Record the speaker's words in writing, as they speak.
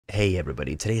Hey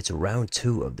everybody, today it's round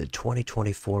 2 of the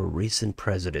 2024 recent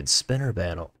president spinner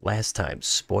battle. Last time,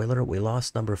 spoiler, we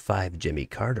lost number 5 Jimmy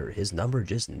Carter. His number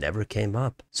just never came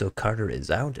up. So Carter is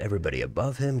out, everybody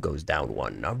above him goes down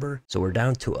one number. So we're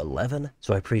down to 11.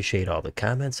 So I appreciate all the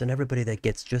comments and everybody that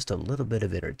gets just a little bit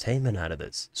of entertainment out of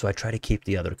this. So I try to keep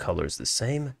the other colors the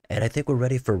same. And I think we're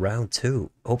ready for round 2.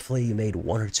 Hopefully you made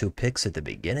 1 or 2 picks at the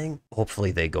beginning.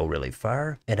 Hopefully they go really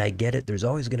far. And I get it, there's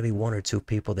always going to be 1 or 2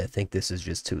 people that think this is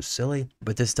just too silly,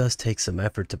 but this does take some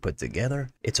effort to put together.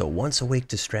 It's a once a week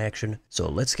distraction, so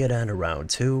let's get on to round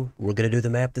 2. We're going to do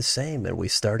the map the same, and we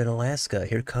start in Alaska.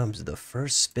 Here comes the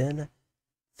first spin,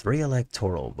 3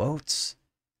 electoral votes,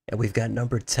 and we've got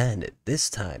number 10.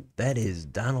 This time, that is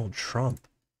Donald Trump.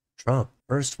 Trump,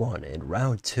 first one in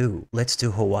round 2. Let's do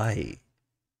Hawaii.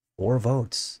 4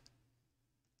 votes.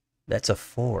 That's a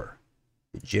 4.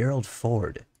 Gerald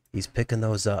Ford, he's picking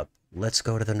those up. Let's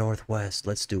go to the Northwest.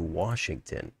 Let's do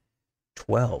Washington.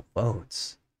 12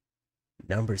 votes.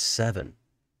 Number 7,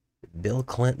 Bill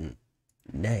Clinton.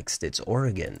 Next, it's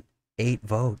Oregon. 8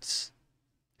 votes.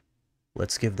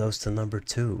 Let's give those to number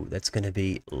 2. That's going to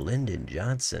be Lyndon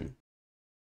Johnson.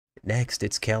 Next,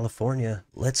 it's California.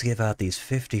 Let's give out these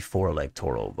 54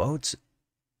 electoral votes.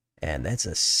 And that's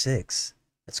a 6.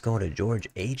 That's going to George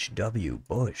H.W.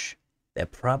 Bush.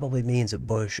 That probably means a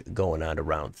Bush going on to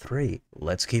round 3.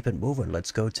 Let's keep it moving.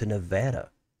 Let's go to Nevada.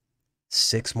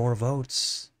 6 more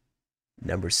votes.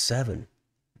 Number 7,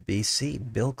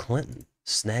 BC, Bill Clinton,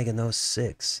 snagging those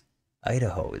 6.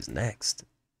 Idaho is next.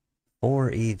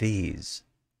 4 EVs.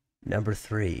 Number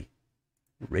 3,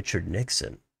 Richard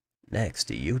Nixon. Next,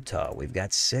 Utah, we've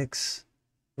got 6.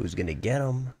 Who's going to get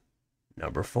them?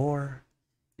 Number 4,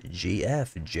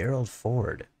 GF, Gerald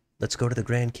Ford. Let's go to the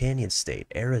Grand Canyon State,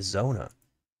 Arizona.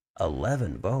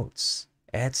 11 votes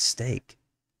at stake.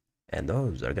 And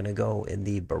those are going to go in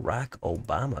the Barack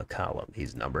Obama column.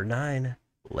 He's number 9.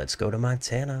 Let's go to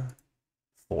Montana.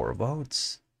 4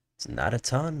 votes. It's not a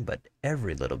ton, but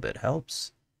every little bit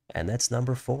helps. And that's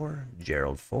number 4,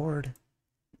 Gerald Ford.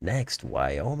 Next,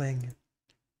 Wyoming.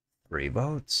 3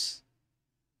 votes.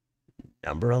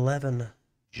 Number 11,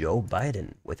 Joe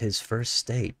Biden with his first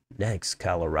state. Next,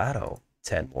 Colorado.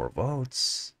 10 more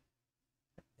votes.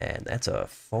 And that's a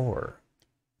 4.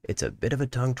 It's a bit of a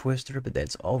tongue twister, but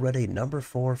that's already number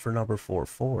 4 for number 4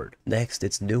 Ford. Next,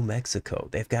 it's New Mexico.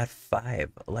 They've got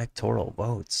 5 electoral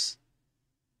votes.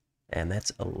 And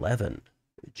that's 11.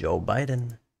 Joe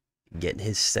Biden getting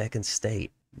his second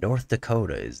state. North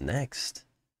Dakota is next.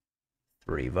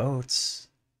 3 votes.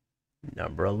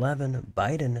 Number 11,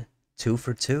 Biden, 2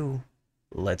 for 2.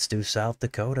 Let's do South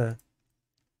Dakota.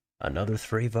 Another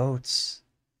 3 votes.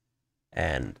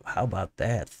 And how about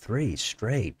that? 3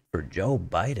 straight for Joe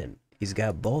Biden. He's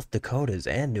got both Dakotas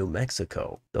and New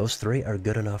Mexico. Those 3 are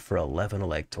good enough for 11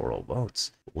 electoral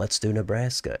votes. Let's do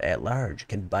Nebraska at large.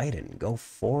 Can Biden go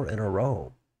 4 in a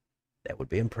row? That would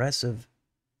be impressive.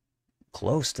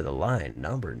 Close to the line,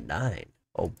 number 9.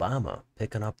 Obama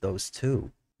picking up those 2.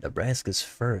 Nebraska's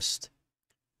first.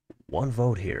 1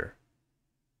 vote here.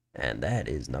 And that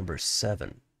is number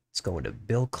 7. It's going to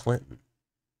Bill Clinton.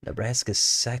 Nebraska's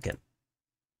second.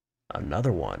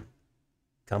 Another one.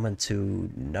 Coming to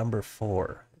number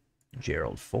 4,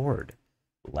 Gerald Ford.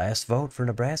 Last vote for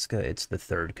Nebraska. It's the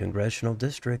 3rd Congressional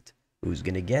District. Who's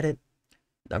going to get it?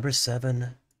 Number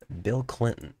 7, Bill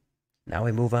Clinton. Now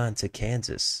we move on to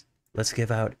Kansas. Let's give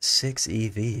out 6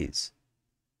 EVs.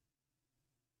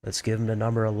 Let's give them to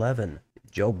number 11,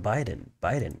 Joe Biden.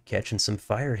 Biden catching some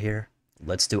fire here.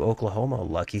 Let's do Oklahoma,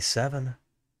 lucky 7.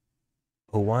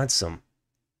 Who wants them?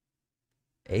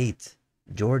 8,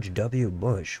 George W.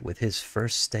 Bush with his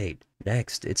first state.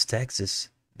 Next, it's Texas.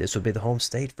 This would be the home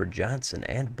state for Johnson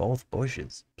and both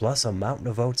Bushes. Plus a mountain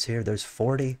of votes here. There's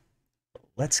 40.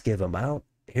 Let's give them out.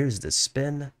 Here's the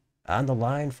spin. On the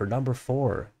line for number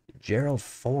 4, Gerald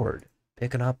Ford,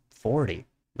 picking up 40.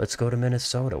 Let's go to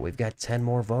Minnesota. We've got 10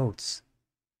 more votes.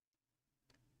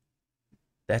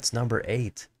 That's number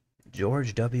 8,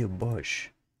 George W. Bush.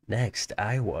 Next,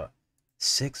 Iowa.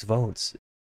 6 votes.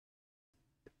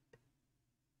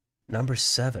 Number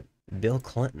 7, Bill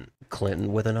Clinton.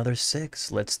 Clinton with another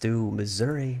 6. Let's do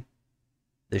Missouri.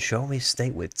 The show me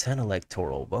state with 10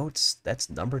 electoral votes. That's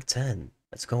number 10.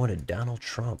 Let's go into Donald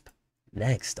Trump.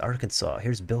 Next, Arkansas.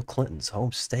 Here's Bill Clinton's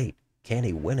home state. Can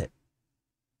he win it?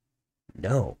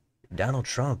 No. Donald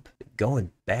Trump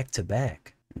going back to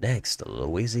back. Next,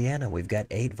 Louisiana. We've got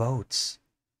 8 votes.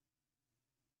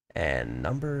 And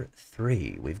number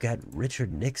 3, we've got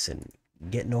Richard Nixon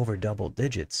getting over double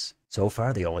digits. So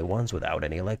far, the only ones without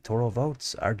any electoral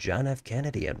votes are John F.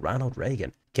 Kennedy and Ronald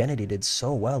Reagan. Kennedy did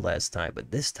so well last time,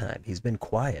 but this time he's been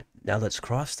quiet. Now let's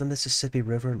cross the Mississippi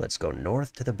River. Let's go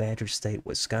north to the Badger State,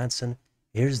 Wisconsin.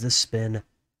 Here's the spin.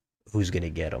 Who's going to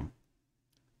get him?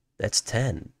 That's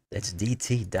 10. That's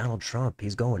DT, Donald Trump.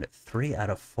 He's going at 3 out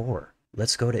of 4.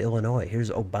 Let's go to Illinois.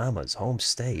 Here's Obama's home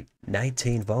state.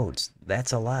 19 votes.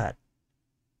 That's a lot.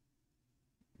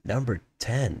 Number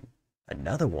 10.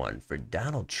 Another one for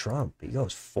Donald Trump. He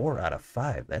goes 4 out of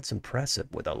 5. That's impressive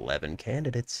with 11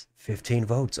 candidates. 15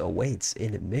 votes awaits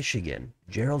in Michigan,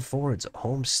 Gerald Ford's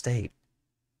home state.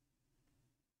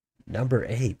 Number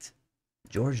 8.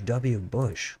 George W.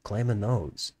 Bush, claiming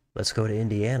those. Let's go to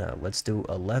Indiana. Let's do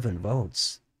 11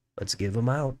 votes. Let's give them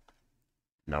out.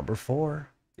 Number 4.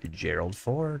 Gerald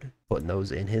Ford, putting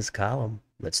those in his column.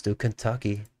 Let's do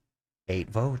Kentucky. 8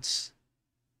 votes.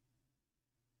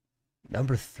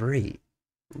 Number 3,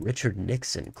 Richard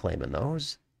Nixon, claiming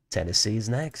those. Tennessee's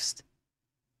next.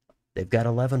 They've got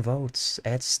 11 votes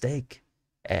at stake.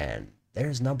 And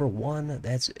there's number 1,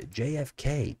 that's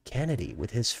JFK, Kennedy,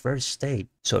 with his first state.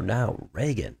 So now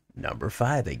Reagan, number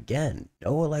 5 again.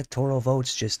 No electoral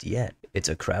votes just yet. It's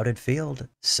a crowded field.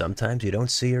 Sometimes you don't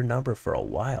see your number for a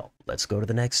while. Let's go to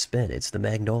the next spin. It's the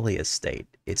Magnolia State.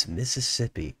 It's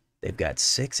Mississippi. They've got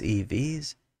 6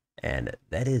 EVs, and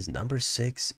that is number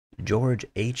 6, George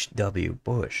H.W.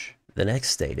 Bush. The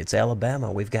next state, it's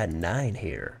Alabama. We've got 9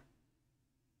 here.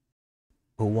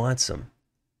 Who wants them?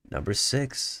 Number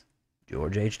 6,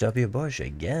 George H.W. Bush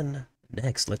again.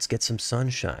 Next, let's get some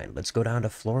sunshine. Let's go down to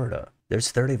Florida. There's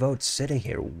 30 votes sitting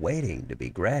here waiting to be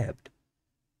grabbed.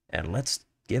 And let's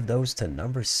give those to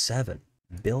number 7,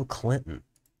 Bill Clinton.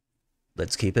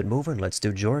 Let's keep it moving. Let's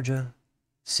do Georgia.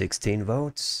 16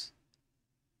 votes.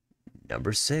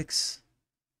 Number 6.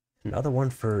 Another one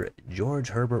for George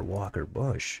Herbert Walker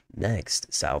Bush.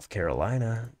 Next, South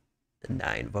Carolina.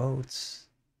 9 votes.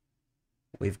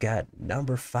 We've got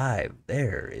number 5.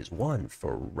 There is one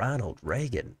for Ronald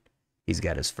Reagan. He's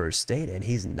got his first state, and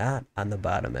he's not on the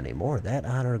bottom anymore. That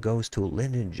honor goes to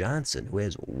Lyndon Johnson, who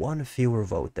has 1 fewer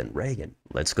vote than Reagan.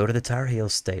 Let's go to the Tar Heel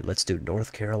state. Let's do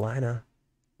North Carolina.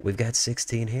 We've got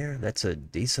 16 here. That's a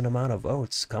decent amount of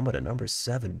votes. Coming to number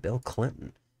 7, Bill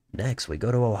Clinton. Next, we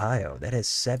go to Ohio. That has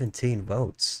 17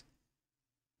 votes.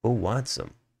 Who wants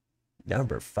them?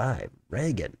 Number 5,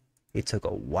 Reagan. He took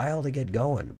a while to get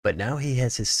going, but now he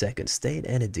has his second state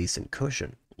and a decent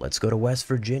cushion. Let's go to West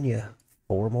Virginia.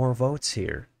 4 more votes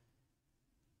here.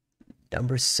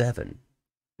 Number 7,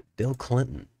 Bill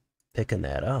Clinton, picking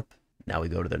that up. Now we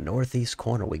go to the northeast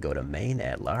corner. We go to Maine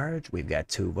at large. We've got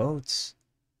 2 votes.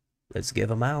 Let's give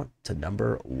them out to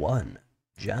number 1,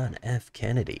 John F.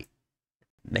 Kennedy.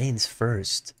 Maine's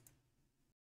first.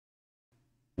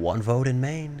 1 vote in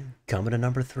Maine. Coming to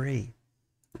number 3,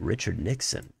 Richard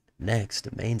Nixon.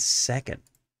 Next, Maine's second.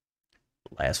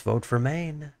 Last vote for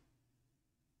Maine.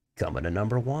 Coming to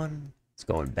number 1. It's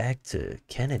going back to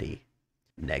Kennedy.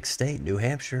 Next state, New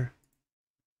Hampshire.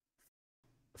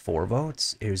 4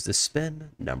 votes. Here's the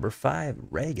spin. Number 5,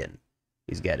 Reagan.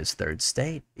 He's got his third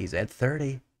state. He's at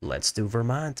 30. Let's do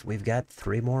Vermont. We've got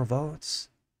 3 more votes.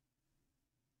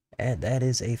 And that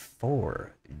is a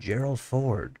 4. Gerald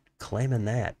Ford, claiming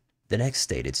that. The next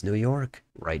state, it's New York.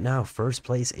 Right now, first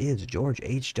place is George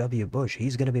H.W. Bush.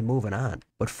 He's going to be moving on.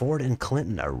 But Ford and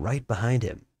Clinton are right behind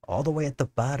him. All the way at the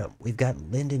bottom, we've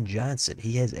got Lyndon Johnson.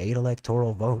 He has 8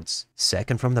 electoral votes.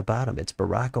 Second from the bottom, it's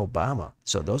Barack Obama.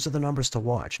 So those are the numbers to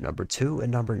watch, number 2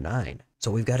 and number 9.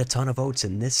 So we've got a ton of votes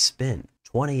in this spin.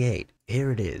 28.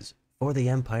 Here it is for the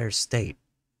Empire State.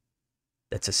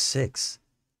 That's a 6.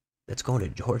 That's going to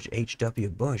George H.W.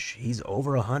 Bush. He's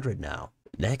over 100 now.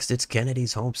 Next, it's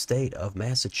Kennedy's home state of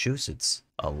Massachusetts.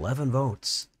 11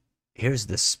 votes. Here's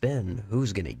the spin.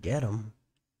 Who's going to get him?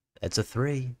 That's a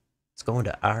 3. It's going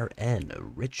to R.N.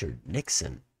 Richard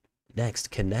Nixon. Next,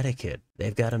 Connecticut.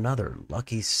 They've got another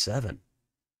lucky 7.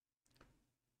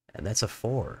 And that's a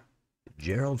 4.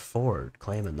 Gerald Ford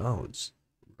claiming those.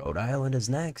 Rhode Island is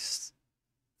next.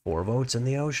 4 votes in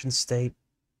the Ocean State.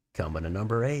 Coming to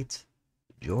number 8.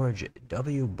 George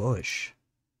W. Bush.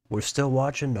 We're still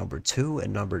watching number 2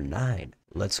 and number 9.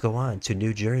 Let's go on to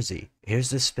New Jersey. Here's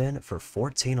the spin for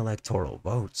 14 electoral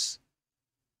votes.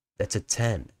 That's a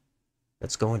 10.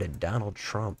 That's going to Donald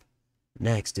Trump.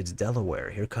 Next, it's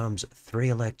Delaware. Here comes 3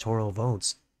 electoral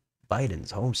votes.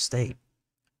 Biden's home state.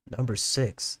 Number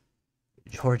 6,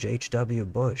 George H.W.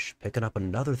 Bush, picking up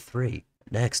another 3.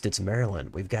 Next, it's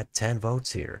Maryland. We've got 10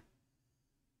 votes here.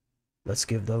 Let's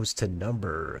give those to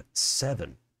number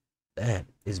 7. That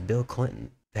is Bill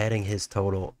Clinton, padding his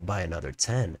total by another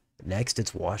 10. Next,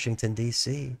 it's Washington,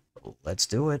 D.C. Let's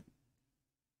do it.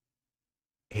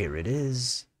 Here it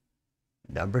is.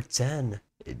 Number 10,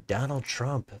 Donald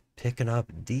Trump picking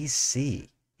up DC.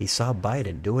 He saw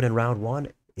Biden do it in round 1.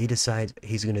 He decides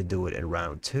he's going to do it in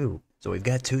round 2. So we've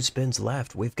got 2 spins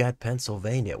left. We've got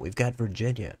Pennsylvania. We've got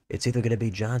Virginia. It's either going to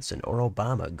be Johnson or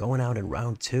Obama going out in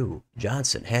round 2.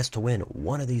 Johnson has to win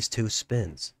one of these 2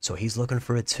 spins. So he's looking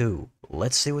for a 2.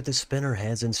 Let's see what the spinner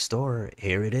has in store.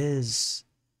 Here it is.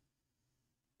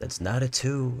 That's not a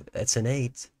 2. That's an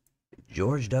 8.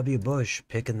 George W. Bush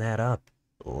picking that up.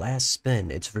 Last spin,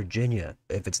 it's Virginia.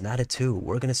 If it's not a 2,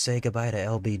 we're going to say goodbye to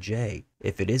LBJ.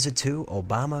 If it is a 2,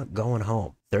 Obama going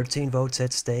home. 13 votes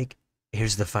at stake.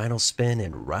 Here's the final spin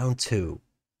in round 2.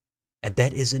 And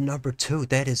that is a number 2.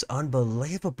 That is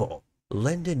unbelievable.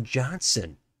 Lyndon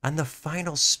Johnson on the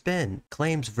final spin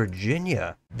claims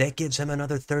Virginia. That gives him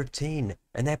another 13.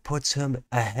 And that puts him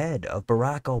ahead of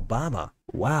Barack Obama.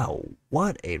 Wow,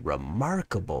 what a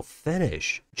remarkable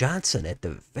finish. Johnson at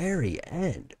the very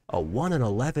end, a 1 in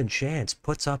 11 chance,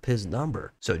 puts up his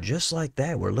number. So just like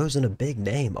that, we're losing a big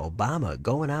name. Obama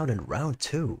going out in round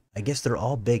 2. I guess they're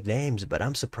all big names, but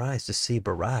I'm surprised to see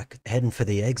Barack heading for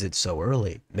the exit so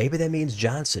early. Maybe that means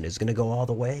Johnson is going to go all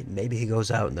the way. Maybe he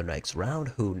goes out in the next round.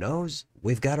 Who knows?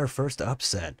 We've got our first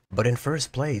upset. But in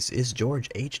first place is George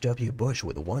H.W. Bush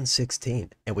with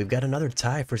 116. And we've got another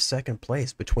tie for second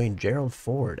place between Gerald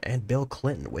Ford and Bill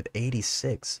Clinton with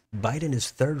 86. Biden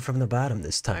is third from the bottom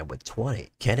this time with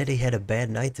 20. Kennedy had a bad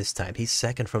night this time. He's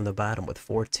second from the bottom with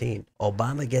 14.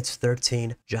 Obama gets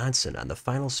 13. Johnson on the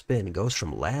final spin goes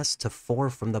from last to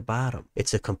 4 from the bottom.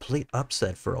 It's a complete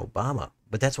upset for Obama.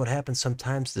 But that's what happens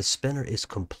sometimes. The spinner is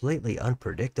completely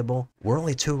unpredictable. We're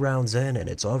only 2 rounds in and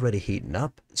it's already heating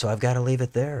up. So I've got to leave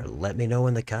it there. Let me know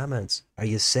in the comments. Are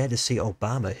you sad to see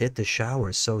Obama hit the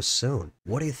shower so soon?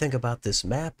 What do you think about this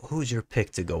map? Who's your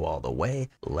pick to go all the way?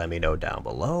 Let me know down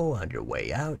below on your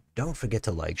way out. Don't forget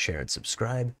to like, share, and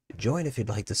subscribe. Join if you'd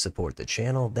like to support the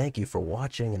channel. Thank you for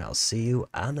watching and I'll see you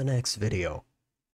on the next video.